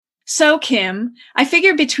So, Kim, I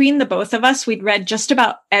figured between the both of us, we'd read just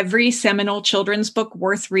about every seminal children's book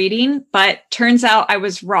worth reading, but turns out I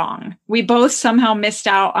was wrong. We both somehow missed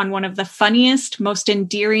out on one of the funniest, most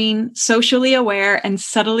endearing, socially aware, and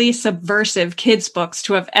subtly subversive kids' books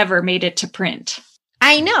to have ever made it to print.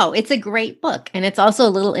 I know, it's a great book, and it's also a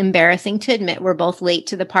little embarrassing to admit we're both late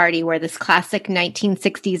to the party where this classic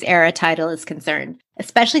 1960s era title is concerned,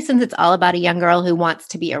 especially since it's all about a young girl who wants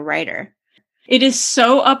to be a writer. It is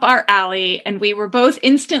so up our alley, and we were both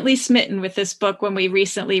instantly smitten with this book when we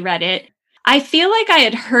recently read it. I feel like I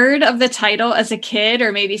had heard of the title as a kid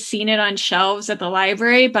or maybe seen it on shelves at the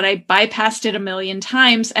library, but I bypassed it a million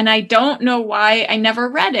times, and I don't know why I never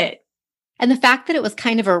read it. And the fact that it was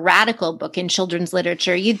kind of a radical book in children's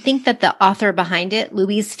literature, you'd think that the author behind it,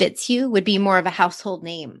 Louise Fitzhugh, would be more of a household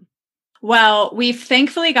name. Well, we've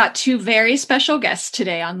thankfully got two very special guests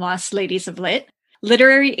today on Lost Ladies of Lit.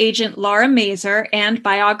 Literary agent Laura Mazur and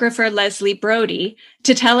biographer Leslie Brody,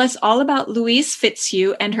 to tell us all about Louise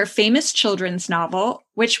Fitzhugh and her famous children's novel,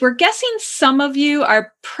 which we're guessing some of you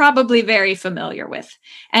are probably very familiar with.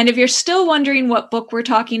 And if you're still wondering what book we're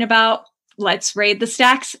talking about, let's raid the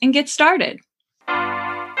stacks and get started.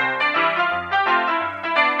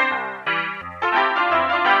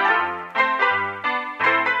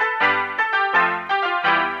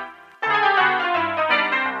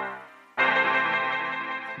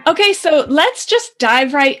 Okay, so let's just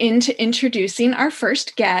dive right into introducing our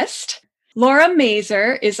first guest. Laura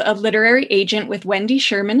Mazur is a literary agent with Wendy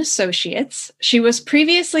Sherman Associates. She was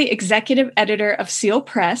previously executive editor of Seal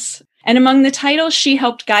Press, and among the titles she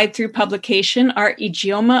helped guide through publication are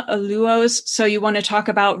Ijeoma Oluo's So You Want to Talk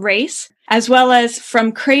About Race, as well as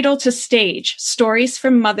From Cradle to Stage, Stories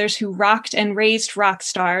from Mothers Who Rocked and Raised Rock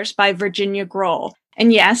Stars by Virginia Grohl.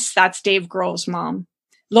 And yes, that's Dave Grohl's mom.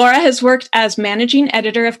 Laura has worked as managing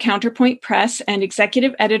editor of Counterpoint Press and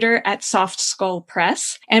executive editor at Soft Skull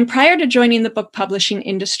Press. And prior to joining the book publishing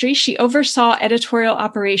industry, she oversaw editorial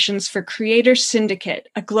operations for Creators Syndicate,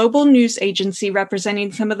 a global news agency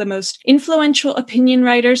representing some of the most influential opinion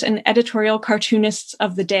writers and editorial cartoonists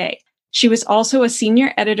of the day. She was also a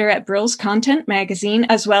senior editor at Brill's Content magazine,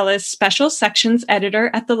 as well as special sections editor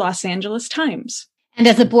at the Los Angeles Times. And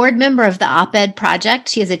as a board member of the Op-Ed Project,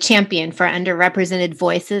 she is a champion for underrepresented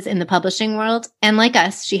voices in the publishing world. And like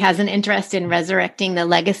us, she has an interest in resurrecting the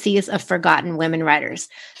legacies of forgotten women writers.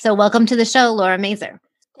 So welcome to the show, Laura Mazur.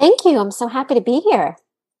 Thank you. I'm so happy to be here.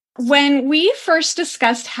 When we first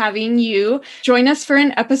discussed having you join us for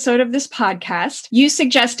an episode of this podcast, you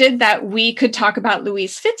suggested that we could talk about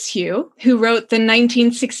Louise Fitzhugh, who wrote the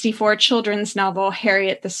 1964 children's novel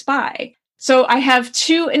Harriet the Spy. So I have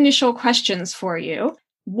two initial questions for you.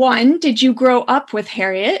 One, did you grow up with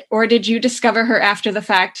Harriet, or did you discover her after the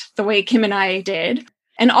fact, the way Kim and I did?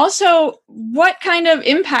 And also, what kind of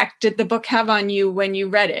impact did the book have on you when you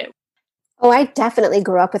read it? Oh, I definitely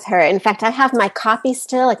grew up with her. In fact, I have my copy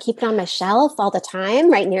still. I keep it on my shelf all the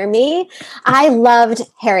time, right near me. I loved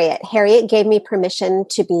Harriet. Harriet gave me permission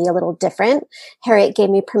to be a little different. Harriet gave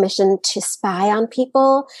me permission to spy on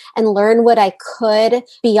people and learn what I could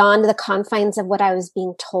beyond the confines of what I was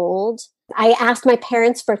being told. I asked my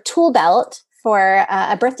parents for a tool belt for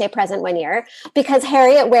a birthday present one year because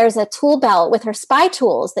Harriet wears a tool belt with her spy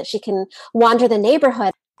tools that she can wander the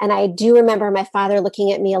neighborhood. And I do remember my father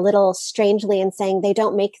looking at me a little strangely and saying, they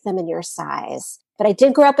don't make them in your size. But I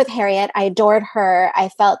did grow up with Harriet. I adored her. I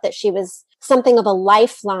felt that she was something of a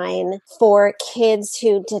lifeline for kids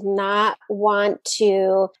who did not want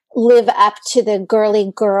to live up to the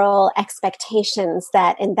girly girl expectations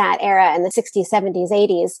that in that era, in the 60s, 70s,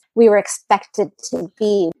 80s, we were expected to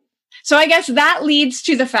be. So I guess that leads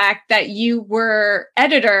to the fact that you were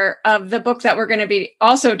editor of the book that we're going to be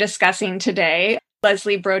also discussing today,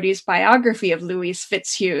 Leslie Brody's biography of Louise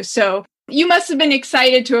Fitzhugh. So you must have been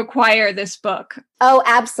excited to acquire this book. Oh,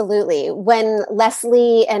 absolutely. When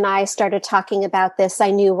Leslie and I started talking about this,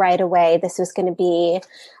 I knew right away this was going to be,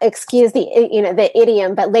 excuse the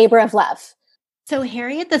idiom, but labor of love. So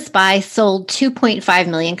Harriet the Spy sold 2.5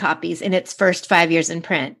 million copies in its first 5 years in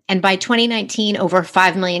print. And by 2019, over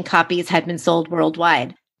 5 million copies had been sold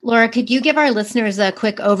worldwide. Laura, could you give our listeners a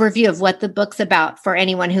quick overview of what the book's about for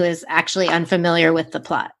anyone who is actually unfamiliar with the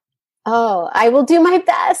plot? Oh, I will do my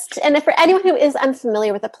best. And for anyone who is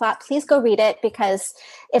unfamiliar with the plot, please go read it, because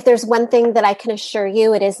if there's one thing that I can assure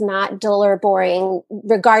you, it is not dull or boring,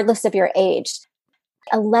 regardless of your age.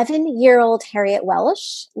 11-year-old Harriet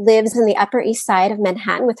Welsh lives in the Upper East Side of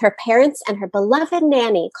Manhattan with her parents and her beloved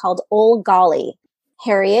nanny called Old Golly.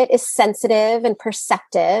 Harriet is sensitive and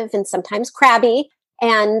perceptive and sometimes crabby,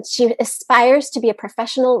 And she aspires to be a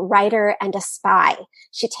professional writer and a spy.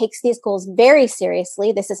 She takes these goals very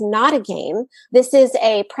seriously. This is not a game. This is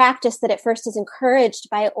a practice that at first is encouraged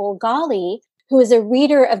by Olgali, who is a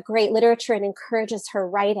reader of great literature and encourages her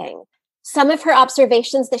writing. Some of her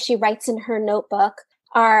observations that she writes in her notebook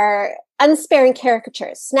are unsparing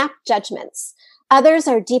caricatures, snap judgments. Others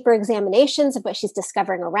are deeper examinations of what she's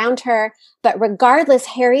discovering around her. But regardless,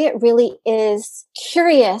 Harriet really is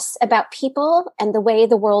curious about people and the way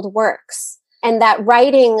the world works. And that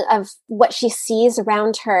writing of what she sees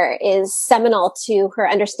around her is seminal to her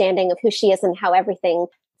understanding of who she is and how everything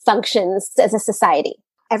functions as a society.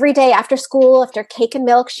 Every day after school, after cake and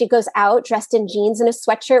milk, she goes out dressed in jeans and a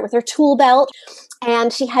sweatshirt with her tool belt,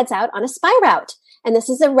 and she heads out on a spy route. And this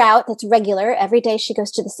is a route that's regular. Every day she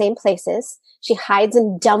goes to the same places. She hides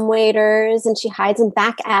in dumbwaiters and she hides in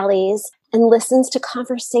back alleys and listens to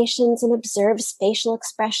conversations and observes facial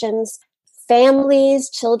expressions.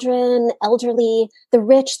 Families, children, elderly, the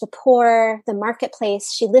rich, the poor, the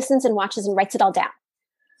marketplace. She listens and watches and writes it all down.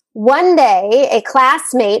 One day, a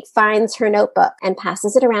classmate finds her notebook and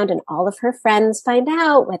passes it around, and all of her friends find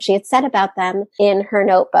out what she had said about them in her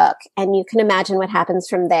notebook. And you can imagine what happens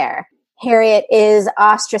from there. Harriet is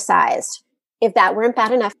ostracized. If that weren't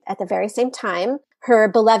bad enough, at the very same time, her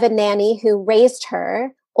beloved nanny who raised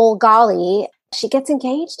her, Olgali, she gets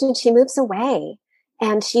engaged and she moves away.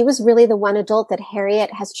 And she was really the one adult that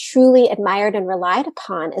Harriet has truly admired and relied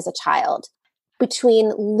upon as a child.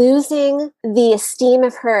 Between losing the esteem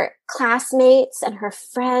of her classmates and her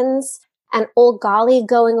friends and Olgali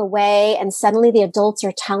going away, and suddenly the adults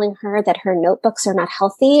are telling her that her notebooks are not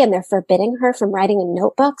healthy and they're forbidding her from writing in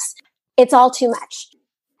notebooks, it's all too much.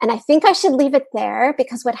 And I think I should leave it there,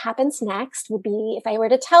 because what happens next would be, if I were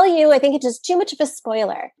to tell you, I think it's just too much of a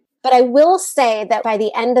spoiler. But I will say that by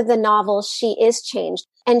the end of the novel, she is changed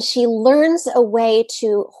and she learns a way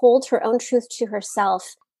to hold her own truth to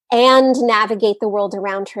herself and navigate the world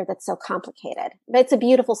around her that's so complicated. But it's a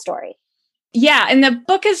beautiful story. Yeah, and the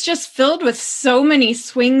book is just filled with so many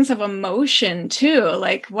swings of emotion, too.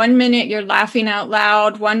 Like 1 minute you're laughing out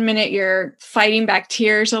loud, 1 minute you're fighting back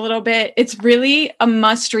tears a little bit. It's really a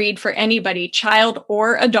must read for anybody, child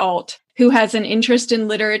or adult, who has an interest in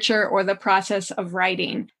literature or the process of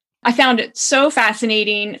writing. I found it so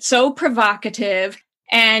fascinating, so provocative,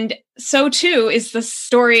 and so, too, is the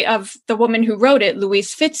story of the woman who wrote it,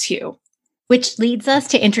 Louise Fitzhugh. Which leads us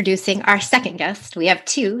to introducing our second guest. We have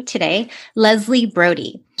two today, Leslie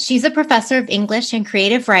Brody. She's a professor of English and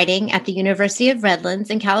creative writing at the University of Redlands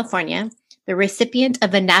in California, the recipient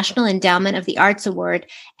of the National Endowment of the Arts Award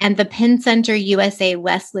and the Penn Center USA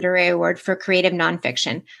West Literary Award for Creative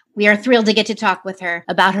Nonfiction. We are thrilled to get to talk with her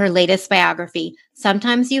about her latest biography,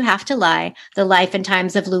 Sometimes You Have to Lie, The Life and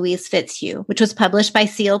Times of Louise Fitzhugh, which was published by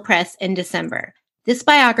Seal Press in December. This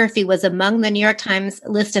biography was among the New York Times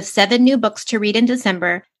list of 7 new books to read in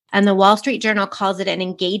December, and the Wall Street Journal calls it an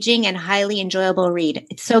engaging and highly enjoyable read.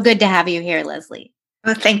 It's so good to have you here, Leslie.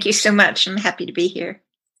 Well, thank you so much. I'm happy to be here.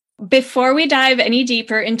 Before we dive any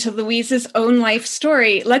deeper into Louise's own life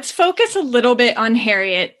story, let's focus a little bit on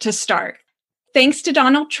Harriet to start. Thanks to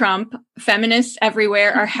Donald Trump, feminists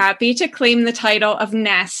everywhere are happy to claim the title of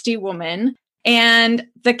nasty woman. And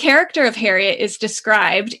the character of Harriet is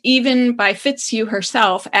described, even by Fitzhugh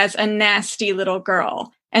herself, as a nasty little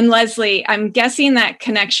girl. And Leslie, I'm guessing that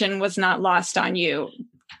connection was not lost on you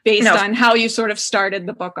based on how you sort of started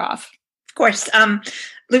the book off. Of course.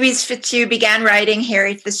 Louise Fitzhugh began writing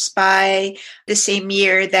Harriet the Spy the same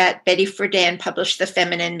year that Betty Friedan published The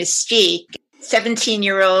Feminine Mystique.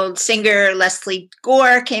 17-year-old singer Leslie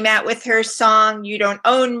Gore came out with her song, You Don't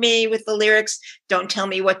Own Me, with the lyrics, Don't Tell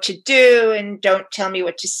Me What to Do and Don't Tell Me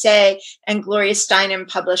What to Say. And Gloria Steinem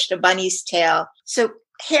published A Bunny's Tale. So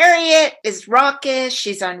Harriet is raucous,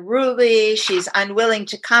 she's unruly, she's unwilling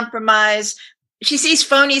to compromise. She sees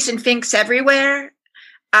phonies and finks everywhere,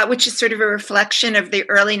 which is sort of a reflection of the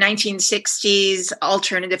early 1960s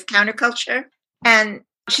alternative counterculture. And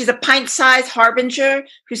she's a pint-sized harbinger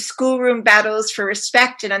whose schoolroom battles for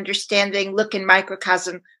respect and understanding look in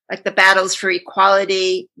microcosm like the battles for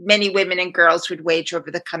equality many women and girls would wage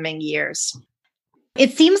over the coming years.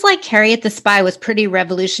 It seems like Harriet the Spy was pretty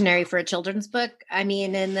revolutionary for a children's book. I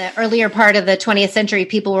mean, in the earlier part of the 20th century,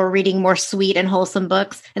 people were reading more sweet and wholesome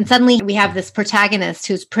books. And suddenly we have this protagonist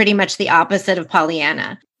who's pretty much the opposite of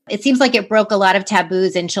Pollyanna. It seems like it broke a lot of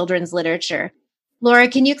taboos in children's literature. Laura,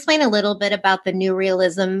 can you explain a little bit about the New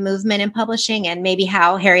Realism movement in publishing and maybe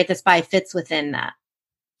how Harriet the Spy fits within that?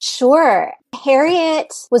 Sure.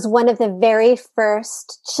 Harriet was one of the very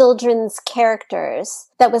first children's characters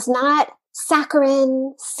that was not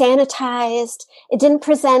saccharine, sanitized. It didn't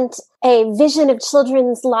present a vision of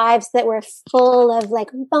children's lives that were full of like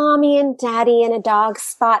mommy and daddy and a dog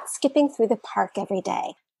Spot skipping through the park every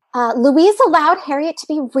day. Louise allowed Harriet to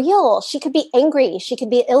be real. She could be angry. She could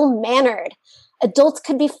be ill-mannered. Adults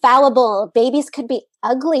could be fallible. Babies could be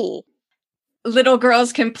ugly. Little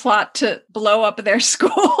girls can plot to blow up their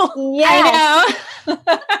school. Yes. I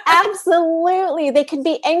know. Absolutely. They could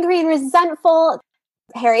be angry and resentful.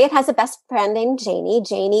 Harriet has a best friend named Janie.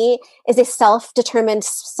 Janie is a self-determined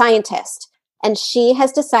scientist, and she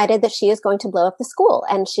has decided that she is going to blow up the school,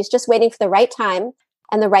 and she's just waiting for the right time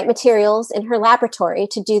and the right materials in her laboratory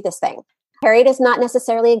to do this thing. Harriet is not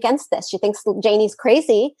necessarily against this. She thinks Janie's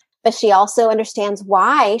crazy, but she also understands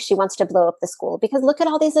why she wants to blow up the school, because look at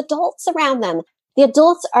all these adults around them. The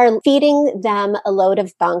adults are feeding them a load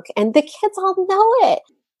of bunk, and the kids all know it.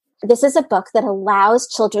 This is a book that allows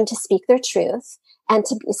children to speak their truth and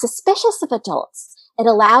to be suspicious of adults. It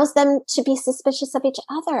allows them to be suspicious of each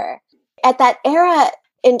other. At that era,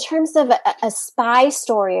 in terms of a spy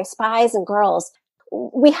story or spies and girls,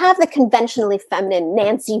 we have the conventionally feminine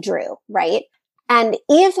Nancy Drew, right? And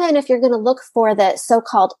even if you're going to look for the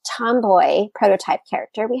so-called tomboy prototype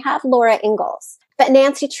character, we have Laura Ingalls. But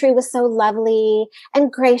Nancy Drew was so lovely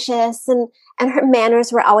and gracious, and her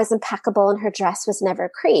manners were always impeccable, and her dress was never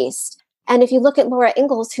creased. And if you look at Laura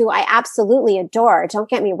Ingalls, who I absolutely adore, don't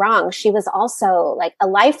get me wrong, she was also like a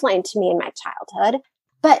lifeline to me in my childhood.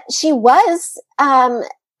 But she was an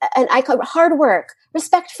icon, hard work,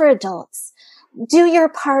 respect for adults, do your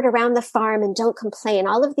part around the farm and don't complain.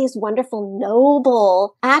 All of these wonderful,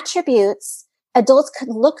 noble attributes, adults could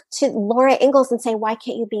look to Laura Ingalls and say, why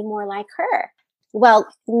can't you be more like her? Well,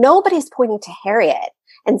 nobody's pointing to Harriet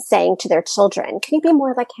and saying to their children, can you be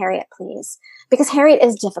more like Harriet, please? Because Harriet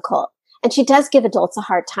is difficult. And she does give adults a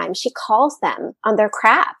hard time. She calls them on their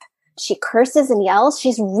crap. She curses and yells.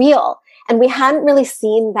 She's real. And we hadn't really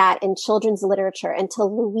seen that in children's literature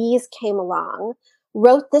until Louise came along,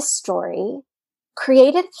 wrote this story,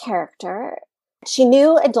 created character. She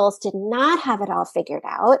knew adults did not have it all figured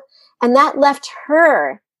out. And that left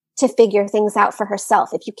her to figure things out for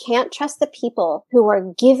herself. If you can't trust the people who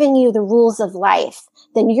are giving you the rules of life,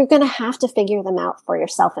 then you're going to have to figure them out for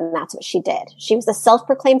yourself. And that's what she did. She was a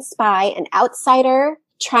self-proclaimed spy, an outsider,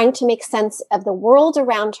 trying to make sense of the world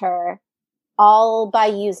around her, all by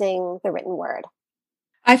using the written word.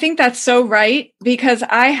 I think that's so right, because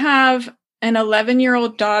I have an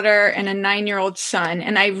 11-year-old daughter and a 9-year-old son,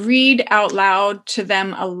 and I read out loud to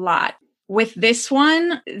them a lot. With this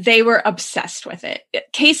one, they were obsessed with it.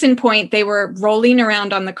 Case in point, they were rolling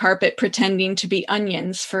around on the carpet pretending to be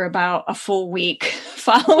onions for about a full week,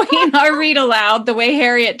 following our read aloud the way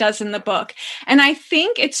Harriet does in the book. And I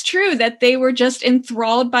think it's true that they were just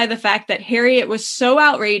enthralled by the fact that Harriet was so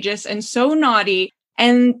outrageous and so naughty,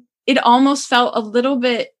 and it almost felt a little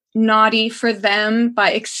bit naughty for them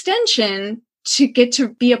by extension to get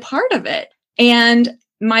to be a part of it. And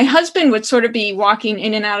my husband would sort of be walking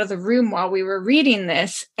in and out of the room while we were reading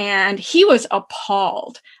this, and he was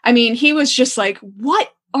appalled. I mean, he was just like,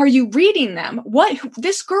 what are you reading them? What?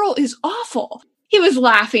 This girl is awful. He was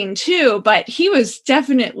laughing too, but he was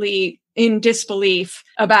definitely in disbelief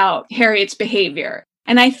about Harriet's behavior.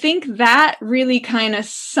 And I think that really kind of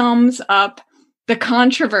sums up the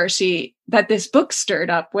controversy that this book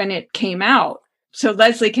stirred up when it came out. So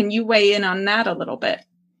Leslie, can you weigh in on that a little bit?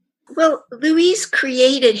 Well, Louise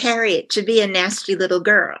created Harriet to be a nasty little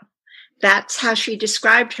girl. That's how she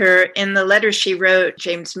described her in the letter she wrote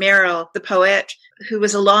James Merrill, the poet, who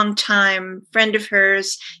was a longtime friend of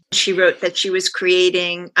hers. She wrote that she was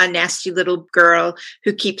creating a nasty little girl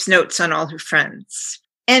who keeps notes on all her friends.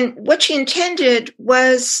 And what she intended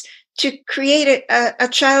was to create a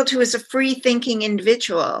child who was a free-thinking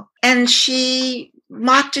individual. And she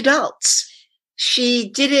mocked adults. She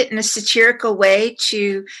did it in a satirical way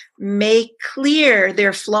to make clear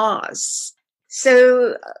their flaws.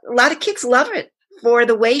 So a lot of kids love it for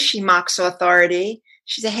the way she mocks authority.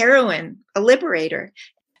 She's a heroine, a liberator.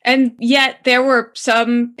 And yet there were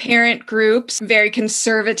some parent groups, very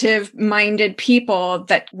conservative-minded people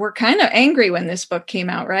that were kind of angry when this book came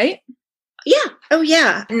out, right? Yeah. Oh,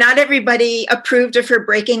 yeah. Not everybody approved of her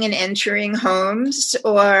breaking and entering homes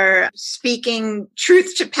or speaking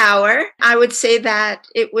truth to power. I would say that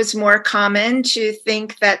it was more common to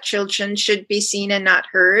think that children should be seen and not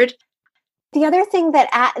heard. The other thing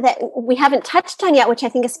that we haven't touched on yet, which I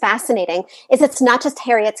think is fascinating, is it's not just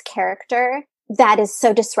Harriet's character that is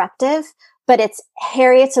so disruptive, but it's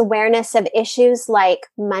Harriet's awareness of issues like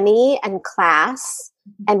money and class,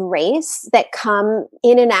 and race that come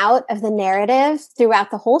in and out of the narrative throughout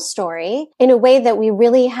the whole story in a way that we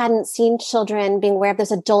really hadn't seen children being aware of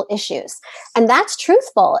those adult issues. And that's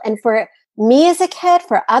truthful. And for me as a kid,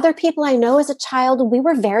 for other people I know as a child, we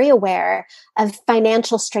were very aware of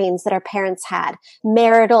financial strains that our parents had,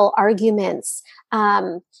 marital arguments,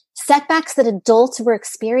 setbacks that adults were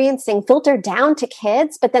experiencing filtered down to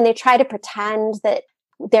kids, but then they try to pretend that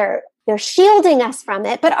they're shielding us from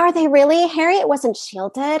it. But are they really? Harriet wasn't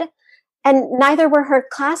shielded, and neither were her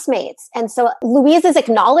classmates. And so Louise's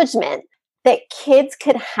acknowledgement that kids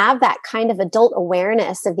could have that kind of adult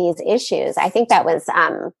awareness of these issues, I think that was,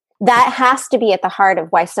 that has to be at the heart of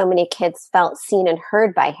why so many kids felt seen and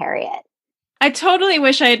heard by Harriet. I totally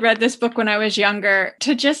wish I had read this book when I was younger,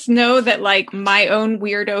 to just know that like my own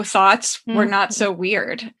weirdo thoughts were not so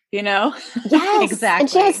weird, you know? Yes, exactly. And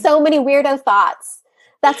she has so many weirdo thoughts.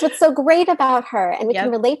 That's what's so great about her. And we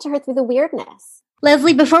can relate to her through the weirdness.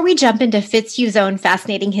 Leslie, before we jump into Fitzhugh's own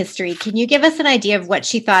fascinating history, can you give us an idea of what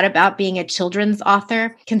she thought about being a children's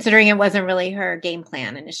author, considering it wasn't really her game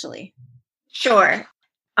plan initially? Sure.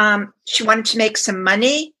 She wanted to make some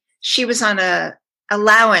money. She was on a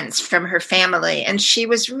allowance from her family, and she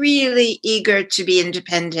was really eager to be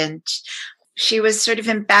independent. She was sort of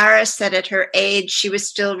embarrassed that at her age, she was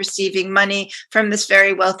still receiving money from this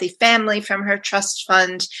very wealthy family, from her trust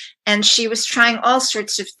fund. And she was trying all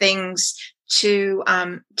sorts of things to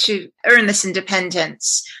earn this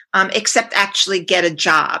independence, except actually get a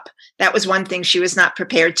job. That was one thing she was not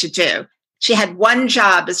prepared to do. She had one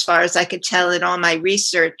job, as far as I could tell in all my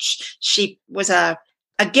research. She was a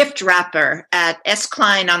gift wrapper at S.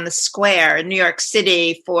 Klein on the Square in New York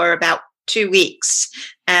City for about 2 weeks,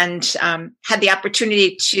 and had the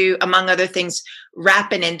opportunity to, among other things,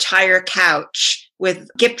 wrap an entire couch with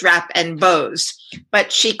gift wrap and bows.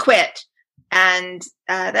 But she quit, and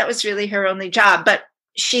that was really her only job. But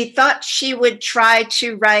she thought she would try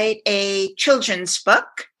to write a children's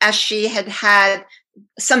book, as she had had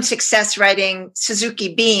some success writing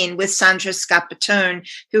Suzuki Bean with Sandra Scapatone,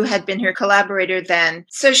 who had been her collaborator then.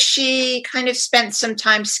 So she kind of spent some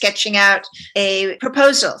time sketching out a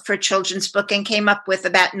proposal for a children's book and came up with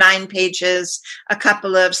about 9 pages, a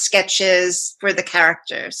couple of sketches for the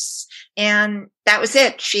characters. And that was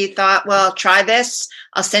it. She thought, well, I'll try this.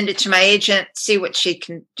 I'll send it to my agent, see what she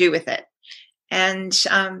can do with it. And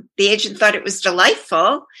the agent thought it was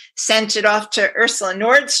delightful, sent it off to Ursula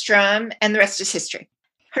Nordstrom, and the rest is history.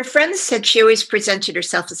 Her friends said she always presented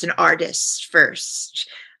herself as an artist first.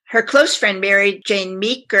 Her close friend, Mary Jane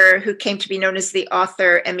Meeker, who came to be known as the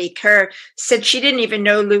author Emmy Kerr, said she didn't even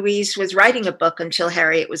know Louise was writing a book until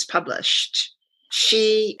Harriet was published.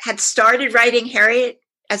 She had started writing Harriet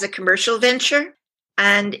as a commercial venture,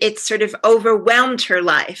 and it sort of overwhelmed her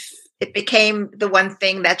life. It became the one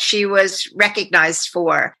thing that she was recognized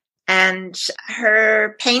for. And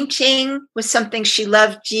her painting was something she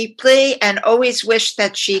loved deeply and always wished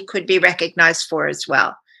that she could be recognized for as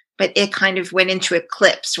well. But it kind of went into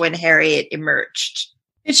eclipse when Harriet emerged.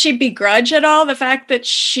 Did she begrudge at all the fact that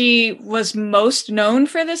she was most known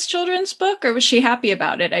for this children's book, or was she happy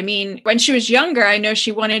about it? I mean, when she was younger, I know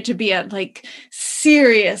she wanted to be a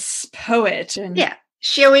serious poet. Yeah,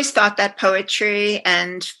 she always thought that poetry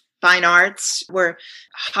and fine arts were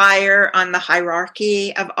higher on the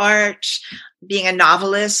hierarchy of art. Being a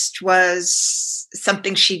novelist was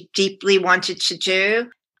something she deeply wanted to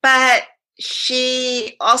do. But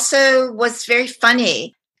she also was very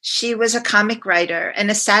funny. She was a comic writer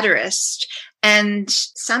and a satirist. And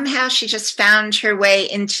somehow she just found her way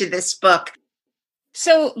into this book.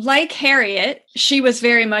 So, like Harriet, she was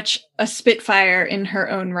very much a spitfire in her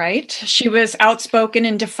own right. She was outspoken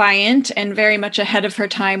and defiant and very much ahead of her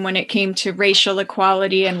time when it came to racial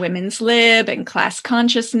equality and women's lib and class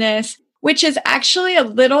consciousness, which is actually a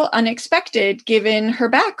little unexpected given her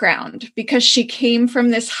background, because she came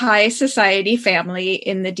from this high society family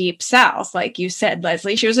in the Deep South. Like you said,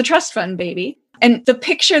 Leslie, she was a trust fund baby. And the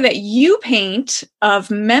picture that you paint of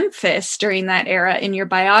Memphis during that era in your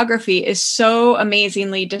biography is so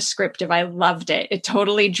amazingly descriptive. I loved it. It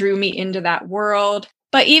totally drew me into that world.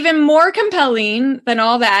 But even more compelling than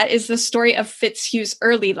all that is the story of Fitzhugh's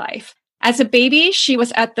early life. As a baby, she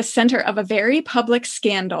was at the center of a very public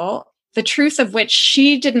scandal, the truth of which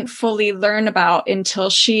she didn't fully learn about until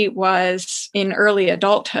she was in early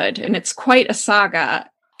adulthood. And it's quite a saga.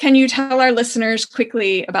 Can you tell our listeners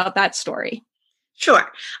quickly about that story?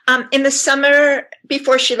 Sure. In the summer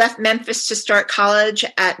before she left Memphis to start college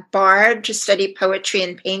at Bard to study poetry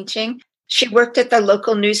and painting, she worked at the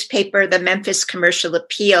local newspaper, the Memphis Commercial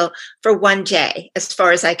Appeal, for one day, as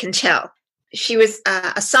far as I can tell. she was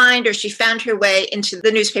assigned, or she found her way into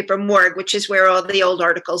the newspaper morgue, which is where all the old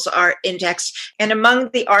articles are indexed. And among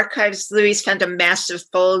the archives, Louise found a massive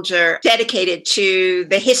folder dedicated to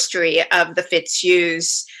the history of the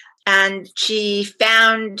Fitzhughs. And she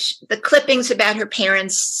found the clippings about her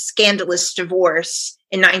parents' scandalous divorce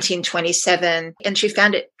in 1927, and she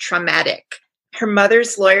found it traumatic. Her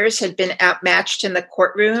mother's lawyers had been outmatched in the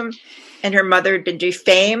courtroom, and her mother had been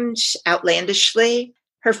defamed outlandishly.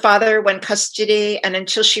 Her father won custody, and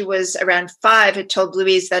until she was around 5, had told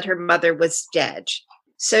Louise that her mother was dead.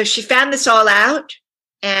 So she found this all out,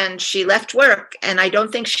 and she left work, and I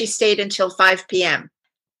don't think she stayed until 5 p.m.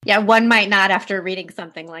 Yeah, one might not after reading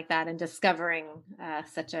something like that and discovering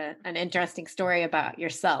such an interesting story about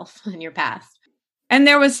yourself and your past. And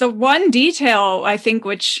there was the one detail, I think,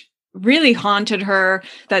 which really haunted her,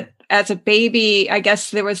 that as a baby, I guess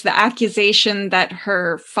there was the accusation that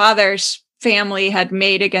her father's family had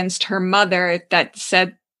made against her mother that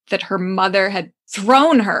said that her mother had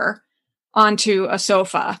thrown her onto a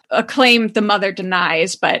sofa, a claim the mother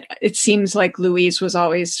denies, but it seems like Louise was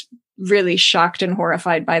always really shocked and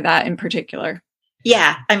horrified by that in particular.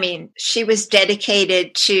 Yeah, I mean, she was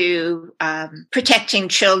dedicated to protecting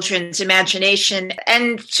children's imagination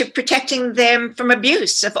and to protecting them from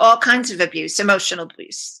abuse, of all kinds of abuse, emotional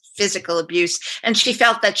abuse, physical abuse. And she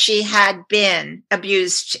felt that she had been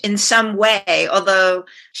abused in some way, although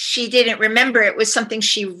she didn't remember. It was something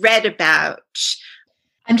she read about.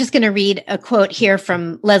 I'm just going to read a quote here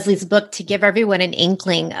from Leslie's book to give everyone an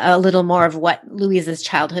inkling a little more of what Louise's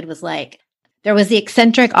childhood was like. There was the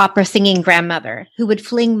eccentric opera-singing grandmother who would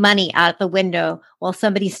fling money out the window while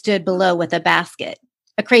somebody stood below with a basket.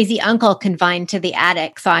 A crazy uncle confined to the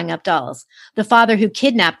attic sawing up dolls. The father who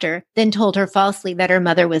kidnapped her then told her falsely that her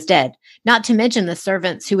mother was dead, not to mention the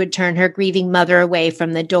servants who would turn her grieving mother away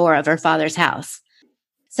from the door of her father's house.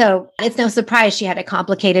 So it's no surprise she had a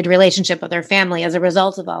complicated relationship with her family as a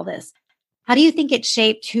result of all this. How do you think it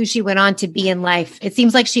shaped who she went on to be in life? It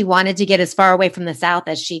seems like she wanted to get as far away from the South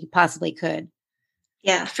as she possibly could.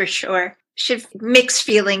 Yeah, for sure. She had mixed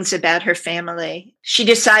feelings about her family. She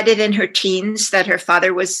decided in her teens that her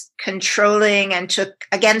father was controlling and took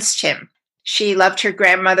against him. She loved her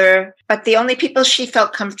grandmother, but the only people she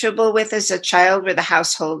felt comfortable with as a child were the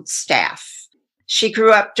household staff. She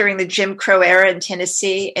grew up during the Jim Crow era in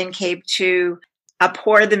Tennessee and came to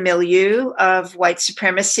abhor the milieu of white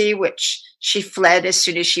supremacy, which she fled as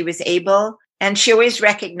soon as she was able. And she always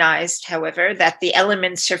recognized, however, that the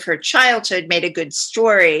elements of her childhood made a good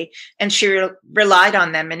story, and she relied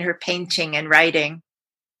on them in her painting and writing.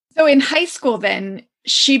 So in high school, then,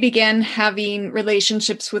 she began having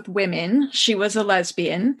relationships with women. She was a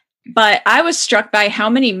lesbian. But I was struck by how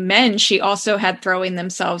many men she also had throwing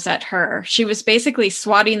themselves at her. She was basically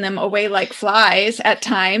swatting them away like flies at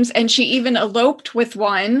times, and she even eloped with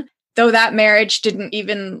one, though that marriage didn't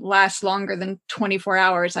even last longer than 24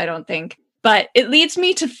 hours, I don't think. But it leads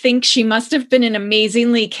me to think she must have been an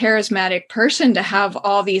amazingly charismatic person to have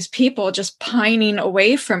all these people just pining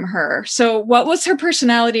away from her. So what was her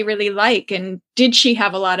personality really like? And did she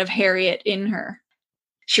have a lot of Harriet in her?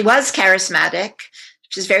 She was charismatic.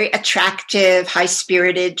 She was very attractive,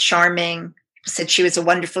 high-spirited, charming. Said she was a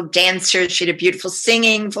wonderful dancer. She had a beautiful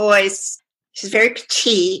singing voice. She was very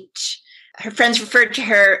petite. Her friends referred to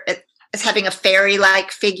her as having a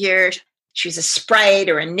fairy-like figure. She was a sprite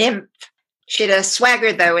or a nymph. She had a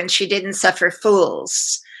swagger, though, and she didn't suffer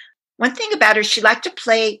fools. One thing about her, she liked to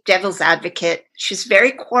play devil's advocate. She was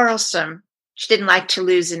very quarrelsome. She didn't like to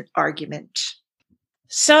lose an argument.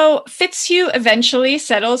 So Fitzhugh eventually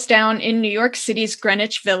settles down in New York City's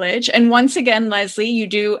Greenwich Village. And once again, Leslie, you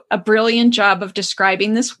do a brilliant job of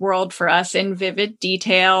describing this world for us in vivid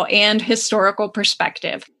detail and historical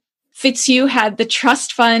perspective. Fitzhugh had the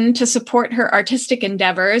trust fund to support her artistic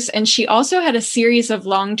endeavors, and she also had a series of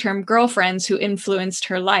long-term girlfriends who influenced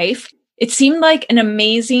her life. It seemed like an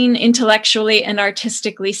amazing, intellectually and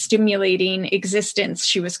artistically stimulating existence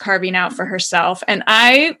she was carving out for herself. And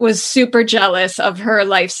I was super jealous of her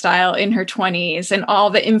lifestyle in her 20s and all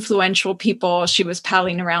the influential people she was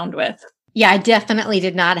palling around with. Yeah, I definitely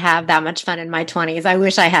did not have that much fun in my 20s. I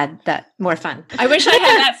wish I had that more fun. I wish I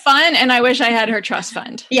had that fun, and I wish I had her trust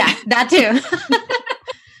fund. Yeah, that too.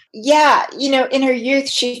 Yeah, in her youth,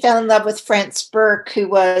 she fell in love with Frances Burke, who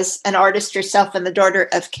was an artist herself and the daughter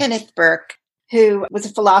of Kenneth Burke, who was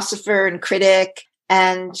a philosopher and critic.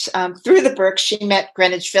 And through the Burkes, she met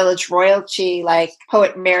Greenwich Village royalty like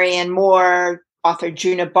poet Marianne Moore, author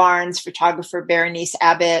Juna Barnes, photographer Berenice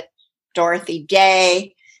Abbott, Dorothy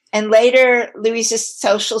Day. And later, Louise's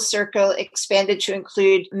social circle expanded to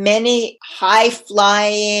include many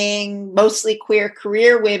high-flying, mostly queer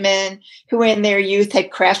career women who in their youth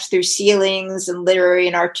had crashed through ceilings in literary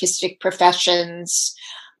and artistic professions.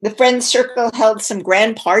 The friend circle held some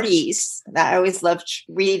grand parties that I always loved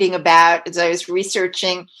reading about as I was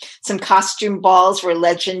researching. Some costume balls were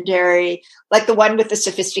legendary, like the one with the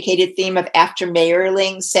sophisticated theme of After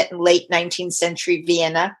Mayerling, set in late 19th century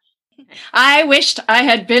Vienna. I wished I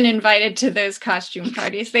had been invited to those costume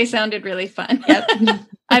parties. They sounded really fun. Yep.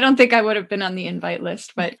 I don't think I would have been on the invite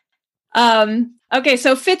list, but okay.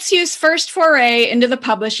 So Fitzhugh's first foray into the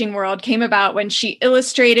publishing world came about when she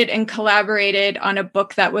illustrated and collaborated on a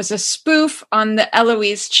book that was a spoof on the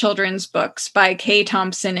Eloise children's books by Kay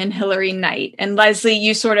Thompson and Hilary Knight. And Leslie,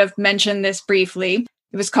 you sort of mentioned this briefly.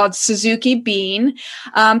 It was called Suzuki Bean.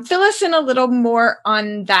 Fill us in a little more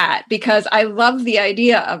on that, because I love the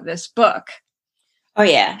idea of this book. Oh,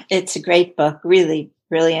 yeah. It's a great book. Really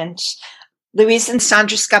brilliant. Louise and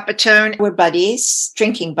Sandra Scapatone were buddies,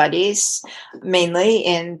 drinking buddies, mainly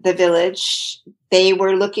in the village. They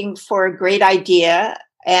were looking for a great idea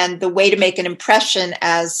and the way to make an impression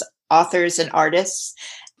as authors and artists.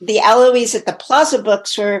 The Eloise at the Plaza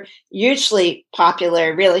books were hugely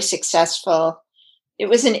popular, really successful. It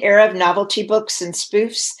was an era of novelty books and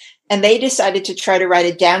spoofs, and they decided to try to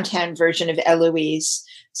write a downtown version of Eloise.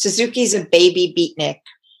 Suzuki's a baby beatnik.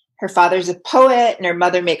 Her father's a poet, and her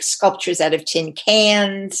mother makes sculptures out of tin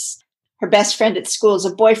cans. Her best friend at school is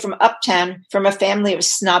a boy from uptown, from a family of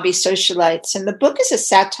snobby socialites. And the book is a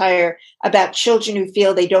satire about children who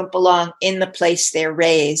feel they don't belong in the place they're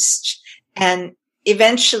raised. And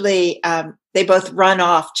eventually, they both run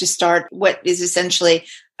off to start what is essentially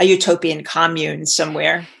a utopian commune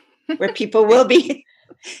somewhere where people will be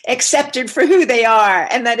accepted for who they are.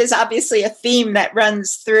 And that is obviously a theme that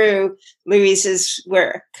runs through Louise's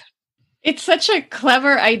work. It's such a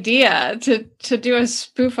clever idea to do a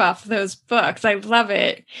spoof off those books. I love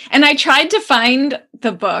it. And I tried to find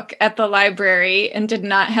the book at the library and did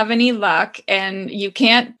not have any luck. And you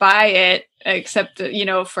can't buy it except,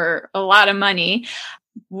 for a lot of money.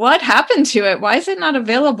 What happened to it? Why is it not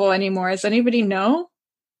available anymore? Does anybody know?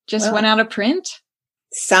 Just went out of print?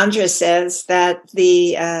 Sandra says that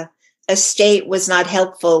the estate was not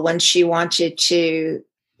helpful when she wanted to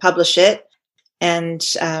publish it. And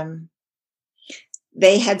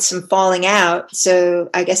they had some falling out. So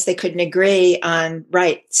I guess they couldn't agree on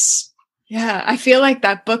rights. Yeah, I feel like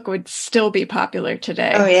that book would still be popular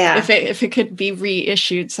today. Oh, yeah. If it could be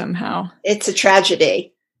reissued somehow. It's a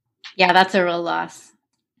tragedy. Yeah, that's a real loss.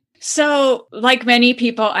 So, like many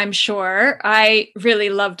people, I'm sure, I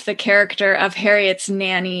really loved the character of Harriet's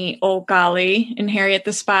nanny, Old Golly, in Harriet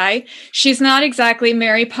the Spy. She's not exactly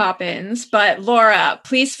Mary Poppins, but Laura,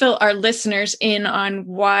 please fill our listeners in on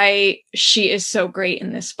why she is so great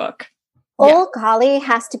in this book. Old Golly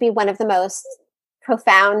has to be one of the most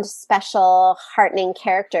profound, special, heartening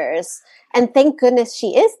characters. And thank goodness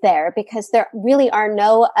she is there, because there really are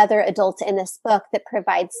no other adults in this book that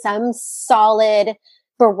provide some solid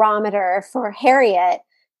barometer for Harriet.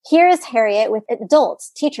 Here is Harriet with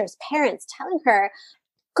adults, teachers, parents telling her,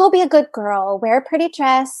 go be a good girl, wear a pretty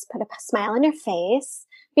dress, put a smile on your face,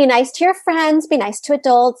 be nice to your friends, be nice to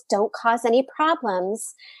adults, don't cause any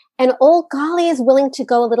problems. And Old Golly is willing to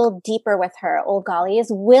go a little deeper with her. Old Golly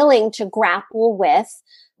is willing to grapple with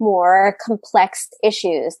more complex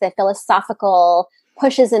issues, the philosophical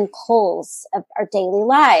pushes and pulls of our daily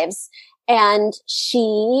lives. And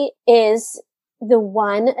she is the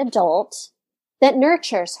one adult that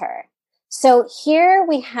nurtures her. So here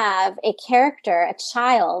we have a character, a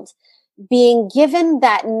child, being given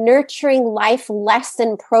that nurturing life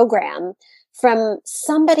lesson program from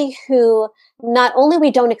somebody who not only we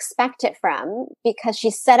don't expect it from, because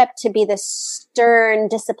she's set up to be this stern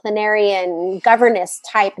disciplinarian governess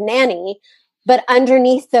type nanny, but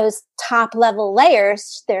underneath those top level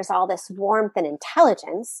layers, there's all this warmth and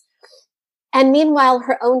intelligence. And meanwhile,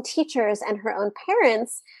 her own teachers and her own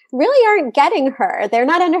parents really aren't getting her. They're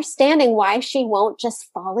not understanding why she won't just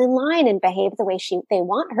fall in line and behave the way they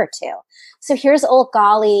want her to. So here's Old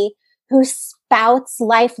Golly, who spouts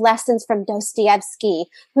life lessons from Dostoevsky,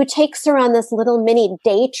 who takes her on this little mini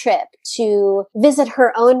day trip to visit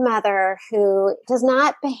her own mother, who does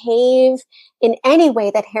not behave in any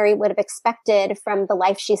way that Harry would have expected from the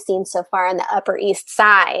life she's seen so far on the Upper East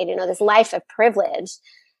Side, this life of privilege.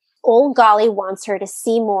 Old Golly wants her to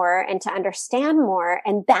see more and to understand more,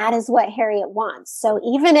 and that is what Harriet wants. So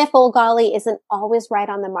even if Old Golly isn't always right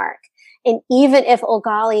on the mark, and even if Old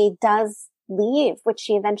Golly does leave, which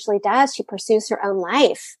she eventually does. She pursues her own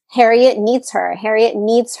life. Harriet needs her. Harriet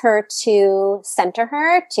needs her to center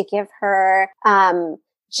her, to give her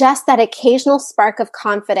just that occasional spark of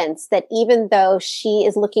confidence that even though she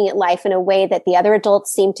is looking at life in a way that the other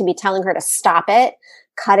adults seem to be telling her to stop it,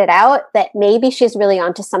 cut it out, that maybe she's really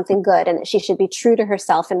onto something good and that she should be true to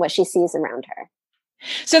herself and what she sees around her.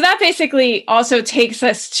 So that basically also takes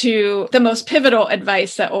us to the most pivotal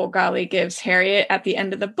advice that Old Golly gives Harriet at the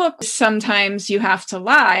end of the book. Sometimes you have to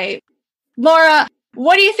lie. Laura,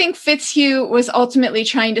 what do you think Fitzhugh was ultimately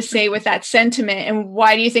trying to say with that sentiment? And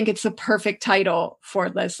why do you think it's the perfect title for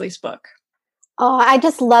Leslie's book? Oh, I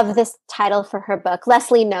just love this title for her book.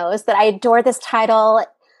 Leslie knows that I adore this title.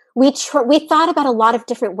 We thought about a lot of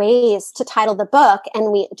different ways to title the book,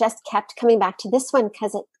 and we just kept coming back to this one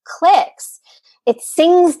because it clicks. It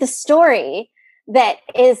sings the story that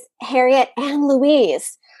is Harriet and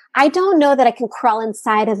Louise. I don't know that I can crawl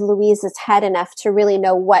inside of Louise's head enough to really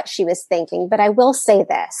know what she was thinking, but I will say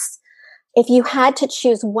this. If you had to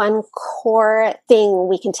choose one core thing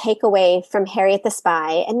we can take away from Harriet the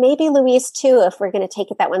Spy, and maybe Louise too, if we're going to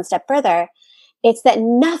take it that one step further, it's that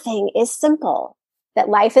nothing is simple, that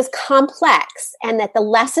life is complex, and that the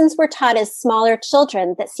lessons we're taught as smaller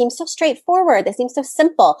children that seem so straightforward, they seem so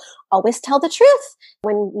simple, always tell the truth.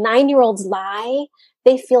 When 9-year-olds lie,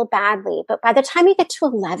 they feel badly. But by the time you get to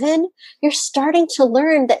 11, you're starting to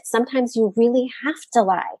learn that sometimes you really have to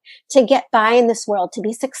lie to get by in this world, to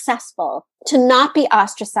be successful, to not be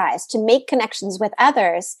ostracized, to make connections with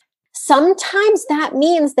others. Sometimes that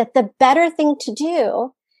means that the better thing to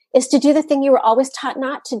do is to do the thing you were always taught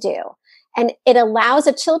not to do. And it allows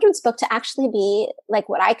a children's book to actually be like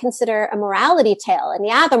what I consider a morality tale. And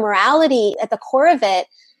yeah, the morality at the core of it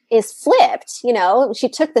is flipped. You know, she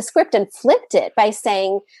took the script and flipped it by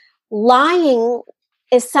saying lying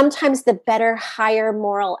is sometimes the better, higher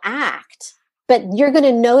moral act. But you're going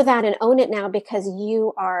to know that and own it now because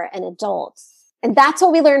you are an adult. And that's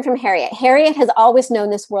what we learned from Harriet. Harriet has always known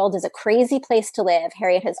this world is a crazy place to live.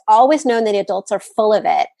 Harriet has always known that adults are full of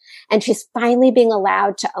it. And she's finally being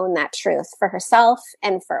allowed to own that truth for herself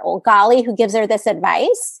and for Old Golly, who gives her this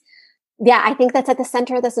advice. Yeah, I think that's at the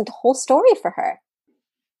center of this whole story for her.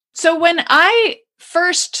 So when I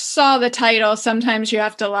first saw the title, Sometimes You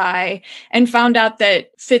Have to Lie, and found out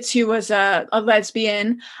that Fitzhugh was a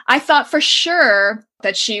lesbian, I thought for sure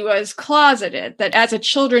that she was closeted, that as a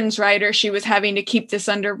children's writer, she was having to keep this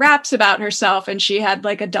under wraps about herself and she had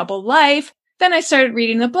like a double life. Then I started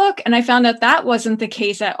reading the book and I found out that wasn't the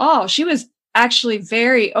case at all. She was actually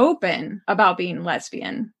very open about being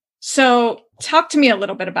lesbian. So talk to me a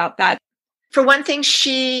little bit about that. For one thing,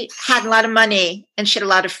 she had a lot of money and she had a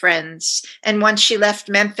lot of friends. And once she left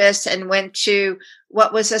Memphis and went to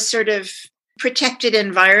what was a sort of protected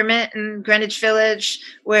environment in Greenwich Village,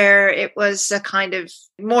 where it was a kind of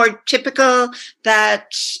more typical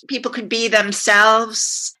that people could be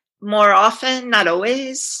themselves more often, not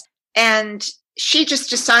always. And she just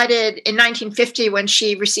decided in 1950, when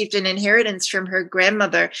she received an inheritance from her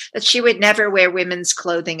grandmother, that she would never wear women's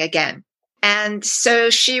clothing again. And so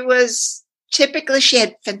she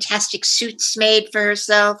had fantastic suits made for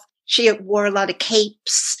herself. She wore a lot of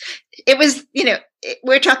capes. It was,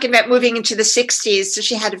 we're talking about moving into the 60s, so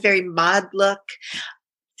she had a very mod look.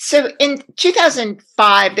 So in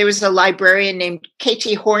 2005, there was a librarian named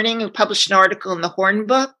K.T. Horning who published an article in the Horn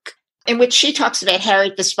Book, in which she talks about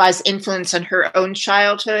Harriet the Spy's influence on her own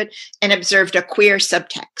childhood and observed a queer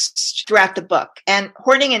subtext throughout the book. And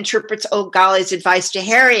Horning interprets Old Golly's advice to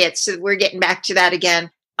Harriet, so we're getting back to that again,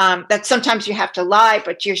 that sometimes you have to lie,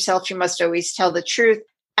 but to yourself you must always tell the truth,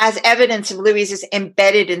 as evidence of Louise's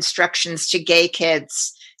embedded instructions to gay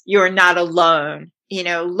kids. You're not alone.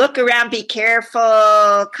 Look around, be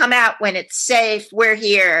careful, come out when it's safe, we're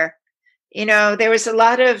here. There was a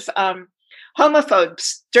lot of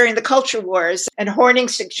homophobes during the culture wars, and Horning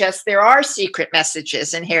suggests there are secret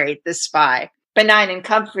messages in Harriet the Spy, benign and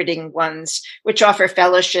comforting ones, which offer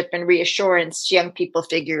fellowship and reassurance to young people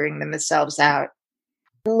figuring themselves out.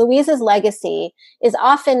 Louise's legacy is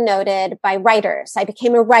often noted by writers. I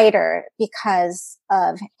became a writer because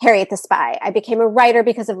of Harriet the Spy. I became a writer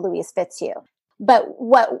because of Louise Fitzhugh. But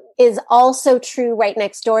what is also true right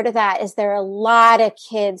next door to that is there are a lot of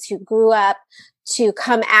kids who grew up to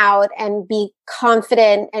come out and be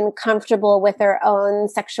confident and comfortable with their own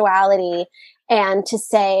sexuality and to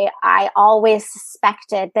say, I always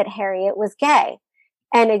suspected that Harriet was gay.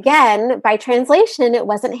 And again, by translation, it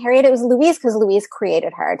wasn't Harriet, it was Louise, because Louise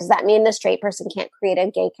created her. Does that mean the straight person can't create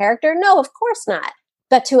a gay character? No, of course not.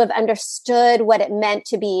 But to have understood what it meant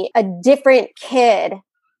to be a different kid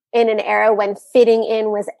in an era when fitting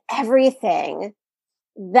in was everything,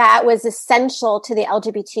 that was essential to the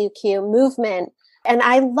LGBTQ movement. And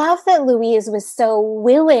I love that Louise was so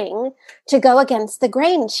willing to go against the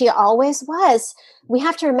grain. She always was. We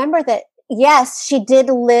have to remember that, yes, she did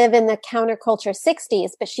live in the counterculture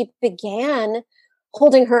 60s, but she began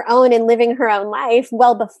holding her own and living her own life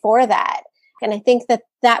well before that. And I think that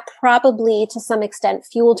that probably to some extent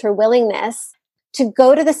fueled her willingness to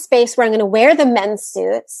go to the space where I'm going to wear the men's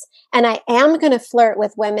suits and I am going to flirt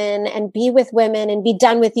with women and be with women and be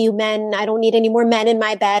done with you men. I don't need any more men in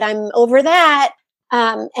my bed. I'm over that.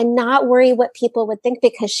 And not worry what people would think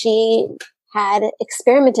because she had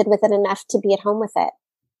experimented with it enough to be at home with it.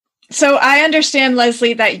 So I understand,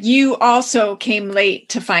 Leslie, that you also came late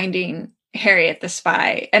to finding Harriet the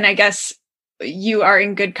Spy. And I guess you are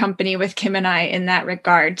in good company with Kim and I in that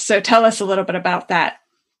regard. So tell us a little bit about that.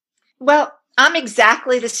 Well, I'm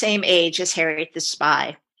exactly the same age as Harriet the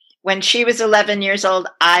Spy. When she was 11 years old,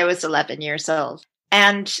 I was 11 years old.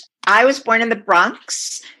 And I was born in the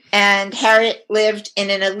Bronx, and Harriet lived in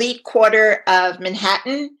an elite quarter of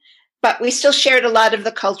Manhattan, but we still shared a lot of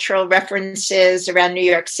the cultural references around New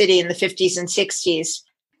York City in the 50s and 60s.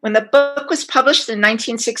 When the book was published in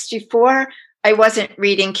 1964, I wasn't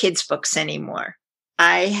reading kids' books anymore.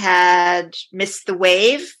 I had missed the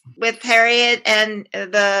wave with Harriet and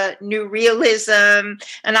the new realism,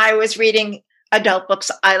 and I was reading adult books.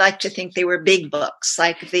 I like to think they were big books,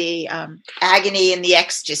 like the Agony and the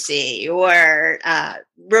Ecstasy or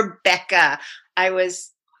Rebecca.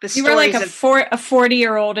 You were like a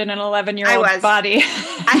 40-year-old in an 11-year-old body.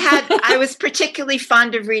 I was particularly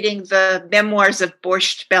fond of reading the memoirs of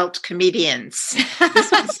Borscht Belt comedians.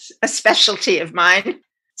 This was a specialty of mine.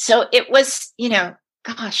 So it was, it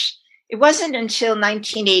wasn't until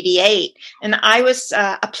 1988, and I was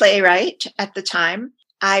a playwright at the time.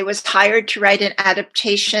 I was hired to write an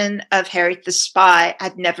adaptation of Harriet the Spy.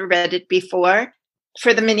 I'd never read it before,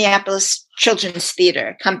 for the Minneapolis Children's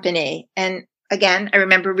Theater Company. And again, I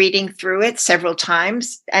remember reading through it several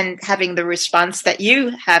times and having the response that you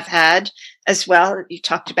have had as well. You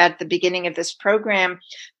talked about at the beginning of this program,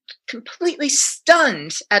 completely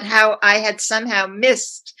stunned at how I had somehow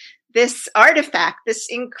missed this artifact, this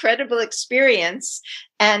incredible experience,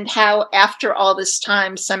 and how after all this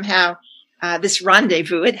time, somehow this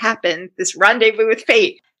rendezvous had happened, this rendezvous with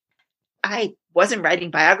fate. I wasn't writing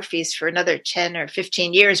biographies for another 10 or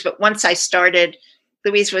 15 years, but once I started,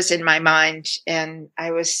 Louise was in my mind, and I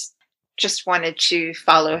just wanted to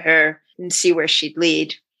follow her and see where she'd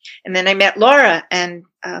lead. And then I met Laura, and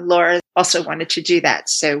Laura also wanted to do that.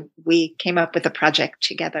 So we came up with a project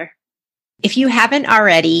together. If you haven't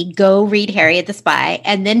already, go read Harriet the Spy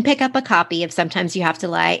and then pick up a copy of Sometimes You Have to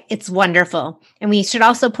Lie. It's wonderful. And we should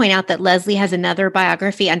also point out that Leslie has another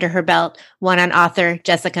biography under her belt, one on author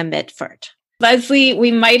Jessica Mitford. Leslie,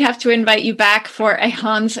 we might have to invite you back for a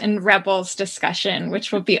Hans and Rebels discussion,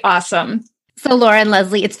 which will be awesome. So Laura and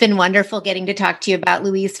Leslie, it's been wonderful getting to talk to you about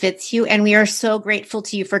Louise Fitzhugh, and we are so grateful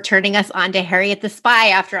to you for turning us on to Harriet the Spy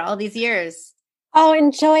after all these years. Oh,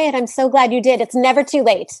 enjoy it. I'm so glad you did. It's never too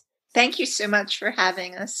late. Thank you so much for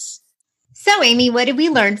having us. So, Amy, what did we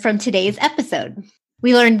learn from today's episode?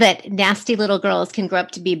 We learned that nasty little girls can grow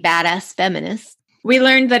up to be badass feminists. We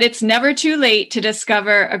learned that it's never too late to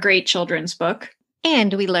discover a great children's book.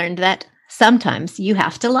 And we learned that sometimes you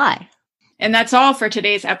have to lie. And that's all for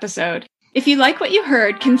today's episode. If you like what you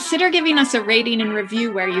heard, consider giving us a rating and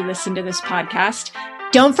review where you listen to this podcast.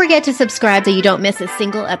 Don't forget to subscribe so you don't miss a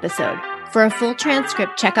single episode. For a full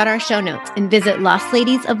transcript, check out our show notes and visit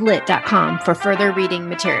lostladiesoflit.com for further reading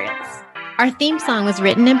materials. Our theme song was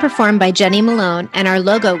written and performed by Jenny Malone, and our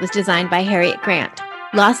logo was designed by Harriet Grant.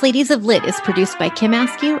 Lost Ladies of Lit is produced by Kim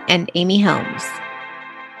Askew and Amy Helms.